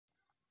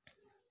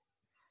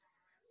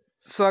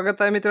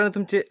स्वागत आहे मित्रांनो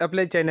तुमचे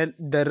आपल्या चॅनल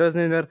दररोज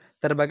न्यूजवर।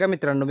 तर बघा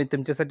मित्रांनो, मी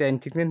तुमच्यासाठी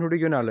आणखी एक व्हिडिओ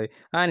घेऊन आलोय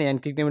आणि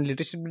आणखी एक नवीन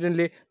लेटेस्ट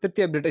बनले तर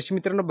ती अपडेट अशी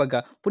मित्रांनो बघा,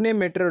 पुणे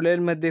मेट्रो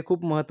रेलमध्ये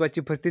खूप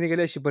महत्त्वाची भरती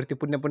निघाली। अशी भरती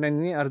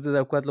पुण्याने अर्ज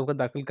लवकरात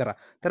दाखल करा।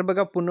 तर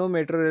बघा, पुणे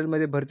मेट्रो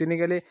रेलमध्ये भरती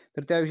निघाली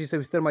तर त्याविषयी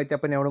सविस्तर माहिती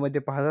आपण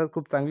यामध्ये पाहणार।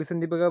 खूप चांगली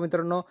संधी बघा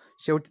मित्रांनो।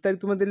 शेवटची तारीख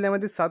तुम्हाला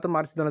दिल्यामध्ये 7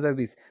 मार्च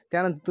 2020,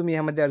 त्यानंतर तुम्ही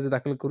यामध्ये अर्ज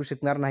दाखल करू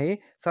शकणार नाही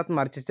 7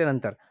 मार्चच्या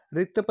नंतर।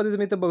 रिक्त पदे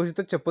तुम्ही इथं बघू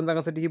शकता, 56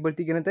 जागांसाठी ही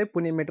भरती घेण्यात आहे।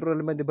 पुणे मेट्रो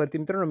रेलमध्ये भरती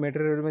मित्रांनो,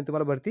 मेट्रो रेलमध्ये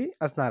तुम्हाला भरती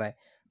असणार आहे।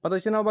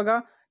 पदाचे नाव बघा,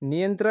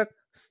 नियंत्रक,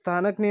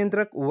 स्थानक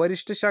नियंत्रक,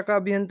 वरिष्ठ शाखा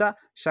अभियंता,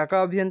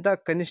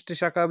 कनिष्ठ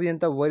शाखा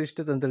अभियंता,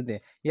 वरिष्ठ तंत्रज्ञ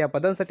या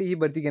पदांसाठी ही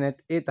भरती घेण्यात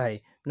येत आहे।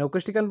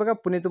 नोकरी ठिकाण बघा,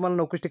 पुणे तुम्हाला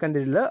नोकरी ठिकाण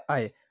दिलेलं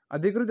आहे।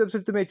 अधिकृत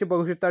वेबसाईट तुम्ही याची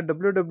बघू शकता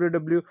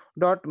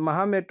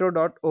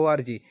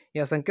www.mahametro.org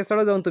या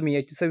संकेतस्थळावर जाऊन तुम्ही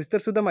याची सविस्तर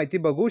सुद्धा माहिती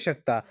बघू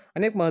शकता।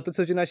 अनेक महत्त्वाची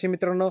सूचना अशी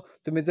मित्रांनो,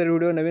 तुम्ही जर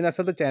व्हिडिओ नवीन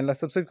असाल तर चॅनलला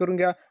सबस्क्राईब करून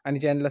घ्या आणि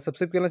चॅनलला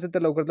सबस्क्राईब केलं नसेल तर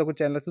लवकर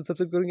चॅनलला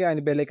सबस्क्राईब करून घ्या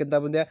आणि बेल आयकॉन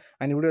दाबून द्या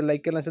आणि व्हिडिओ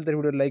लाईक केला नसेल तर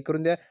व्हिडिओ लाईक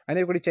करून द्या आणि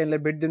एवढी चॅनलला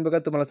भेट देऊन बघा,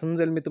 तुम्हाला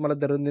समजेल मी तुम्हाला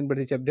दररोज नवीन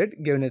भरतीची अपडेट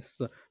घेऊन येत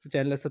असतो।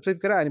 चॅनलला सबस्क्राईब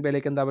करा आणि बेल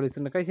आयकॉन दाबायला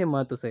विसरू नका, हे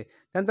महत्त्वाचं आहे।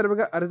 त्यानंतर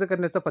बघा, अर्ज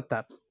करण्याचा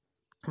पत्ता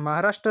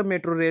Maharashtra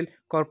metro rail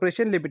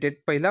corporation limited,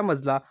 पहिला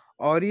मजला,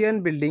 ऑरियन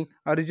बिल्डिंग,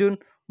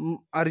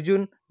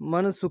 अर्जुन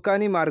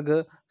मनसुखानी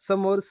मार्ग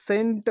समोर,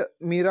 Saint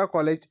Mira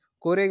college,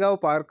 Koregaon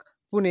park,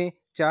 Pune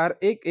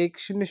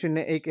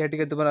 411001 या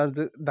ठिकाणी तुम्हाला अर्ज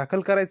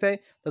दाखल करायचा आहे।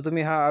 तर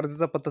तुम्ही हा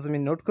अर्जाचा पत्ता तुम्ही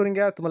नोट करून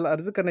घ्या, तुम्हाला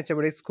अर्ज करण्याच्या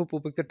वेळेस खूप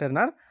उपयुक्त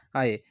ठरणार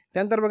आहे।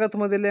 त्यानंतर बघा,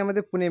 तुम्हाला दिले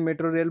यामध्ये पुणे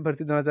मेट्रो रेल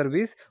भरती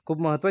 2020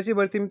 खूप महत्त्वाची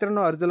भरती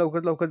मित्रांनो, अर्ज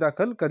लवकर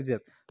दाखल करतात।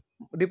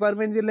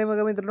 डिपार्टमेंट दिलं आहे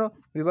बघा मित्रांनो,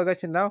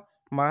 विभागाचे नाव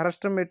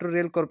Maharashtra metro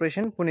rail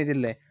corporation Pune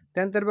दिलं आहे।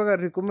 त्यानंतर बघा,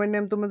 रिक्रुटमेंट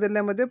नेम तुम्हाला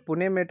दिल्यामध्ये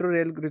पुणे मेट्रो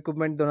रेल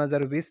रिक्रुटमेंट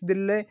 2020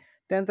 दिलेलं आहे।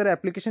 त्यानंतर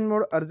ॲप्लिकेशन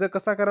मोड, अर्ज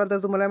कसा कराल तर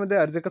तुम्हाला यामध्ये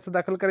अर्ज कसा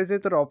दाखल करायचा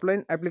आहे तर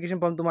ऑफलाईन ॲप्लिकेशन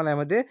फॉर्म तुम्हाला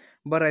यामध्ये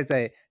भरायचा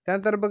आहे।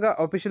 त्यानंतर बघा,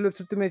 ऑफिशियल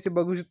वेबसाईट तुम्ही याची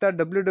बघू शकता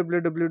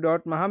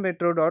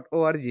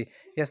www.mahametro.org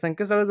या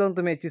संकेतस्थळावर जाऊन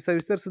तुम्ही याची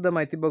सविस्तर सुद्धा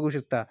माहिती बघू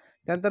शकता।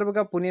 त्यानंतर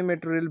बघा, पुणे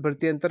मेट्रो रेल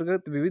भरती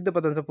अंतर्गत विविध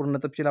पदांचा पूर्ण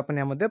तपशील आपण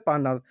यामध्ये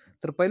पाहणार।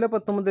 तर पहिलं पद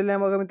तुम्हाला दिलं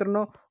आहे बघा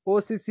मित्रांनो,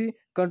 OCC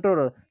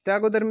कंट्रोलर। त्या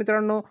अगोदर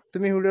मित्रांनो,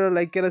 तुम्ही व्हिडिओला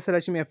लाईक केलं असेल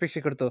अशी मी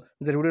अपेक्षा करतो।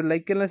 जर व्हिडिओ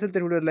लाईक केला नसेल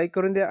तर व्हिडिओ लाईक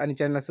करून द्या आणि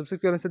चॅनलला सबस्क्राईब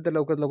केलं नसेल तर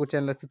लवकर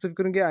चॅनलला सबस्क्राईब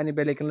करून घ्या आणि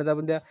बेल आयकॉनला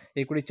दाबून द्या।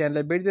 एकवेळी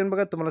चॅनलला भेट देऊन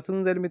बघा, तुम्हाला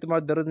समजेल मी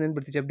तुम्हाला दररोज नवीन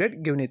भरतीची अपडेट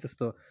घेऊन येत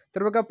असतो।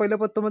 तर बघा, पहिलं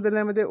पद तुम्हाला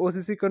दिल्यामध्ये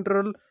OCC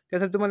कंट्रोलर,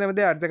 त्यासाठी तुम्हाला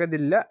यामध्ये 8 जागा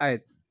दिलेल्या आहेत।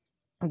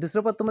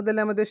 दुसरं पद तुम्हाला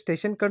दिल्यामध्ये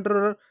स्टेशन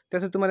कंट्रोलर,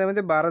 त्यासाठी तुम्हाला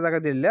यामध्ये 12 जागा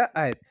दिलेल्या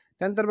आहेत।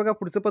 त्यानंतर बघा,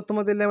 पुढचं पद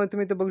तुम्हाला दिल्यामध्ये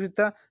तुम्ही इथे बघू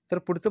शकता, तर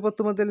पुढचं पद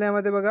तुम्हाला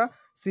दिल्यामध्ये बघा,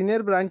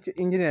 सिनियर ब्रांच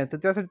इंजिनियर, तर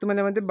त्यासाठी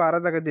तुम्हाला यामध्ये 12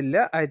 जागा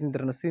दिलेल्या आहेत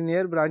मित्रांनो।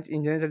 सिनियर ब्रांच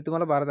इंजिनियरसाठी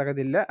तुम्हाला 12 जागा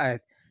दिलेल्या आहेत।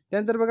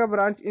 त्यानंतर बघा,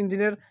 ब्रांच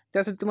इंजिनियर,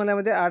 त्यासाठी तुम्हाला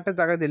यामध्ये 8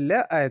 जागा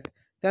दिलेल्या आहेत।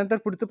 त्यानंतर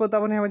पुढचं पद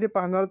आपण यामध्ये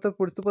पाहणार, तर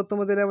पुढचं पद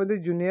तुम्हाला दिल्यामध्ये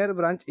ज्युनियर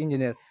ब्रांच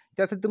इंजिनियर,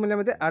 त्यासाठी तुम्हाला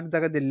यामध्ये 8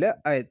 जागा दिलेल्या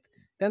आहेत।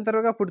 त्यानंतर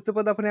बघा, पुढचं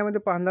पद आपण यामध्ये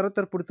पाहणार,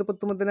 तर पुढचं पद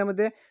तुम्हाला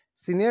दिल्यामध्ये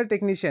सिनियर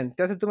टेक्निशियन,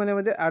 त्यासाठी तुम्हाला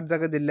यामध्ये 8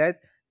 जागा दिलेल्या आहेत।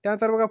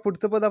 त्यानंतर बघा,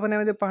 पुढचं पद आपण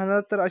यामध्ये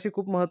पाहणार, तर अशी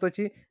खूप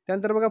महत्त्वाची।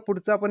 त्यानंतर बघा,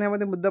 पुढचं आपण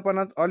यामध्ये मुद्दा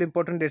पाहणार, ऑल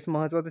इम्पॉर्टंट डेट्स,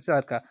 महत्त्वाच्या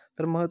तारखा।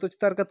 तर महत्त्वाची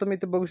तारखा तुम्ही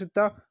इथे बघू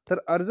शकता, तर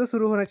अर्ज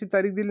सुरू होण्याची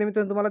तारीख दिली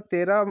मित्रांनो तुम्हाला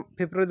 13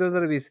 फेब्रुवारी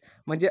 2020,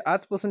 म्हणजे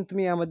आजपासून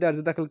तुम्ही यामध्ये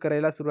अर्ज दाखल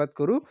करायला सुरुवात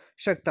करू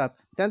शकतात।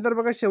 त्यानंतर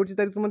बघा, शेवटची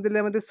तारीख तुम्हाला दिली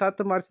यामध्ये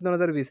 7 मार्च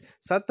 2020,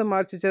 7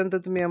 मार्चच्या नंतर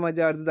तुम्ही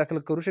यामध्ये अर्ज दाखल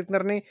करू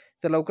शकणार नाही।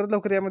 तर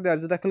लवकर यामध्ये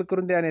अर्ज दाखल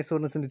करून द्या आणि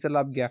सुवर्णसंधीचा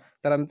लाभ घ्या।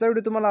 तर आमचा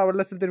व्हिडिओ तुम्हाला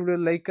आवडला असेल तर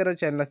व्हिडिओ लाईक करा,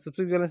 चॅनलला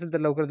सबस्क्राईब केलं नसेल तर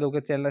लवकर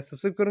चॅनलला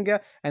सबस्क्राईब करून घ्या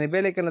आणि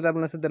बेल आयकॉनला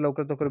दाबलं नसेल तर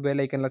लवकर बेल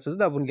आयकॉनला सुद्धा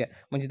दाबून घ्या,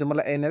 म्हणजे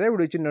तुम्हाला येणाऱ्या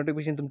व्हिडिओची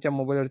नोटिफिकेशन तुमच्या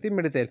मोबाईलवरती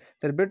मिळते।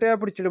 तर भेटूया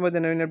पुढच्या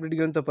व्हिडिओमध्ये नवीन अपडेट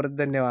घेऊन, तोपर्यंत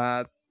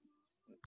धन्यवाद।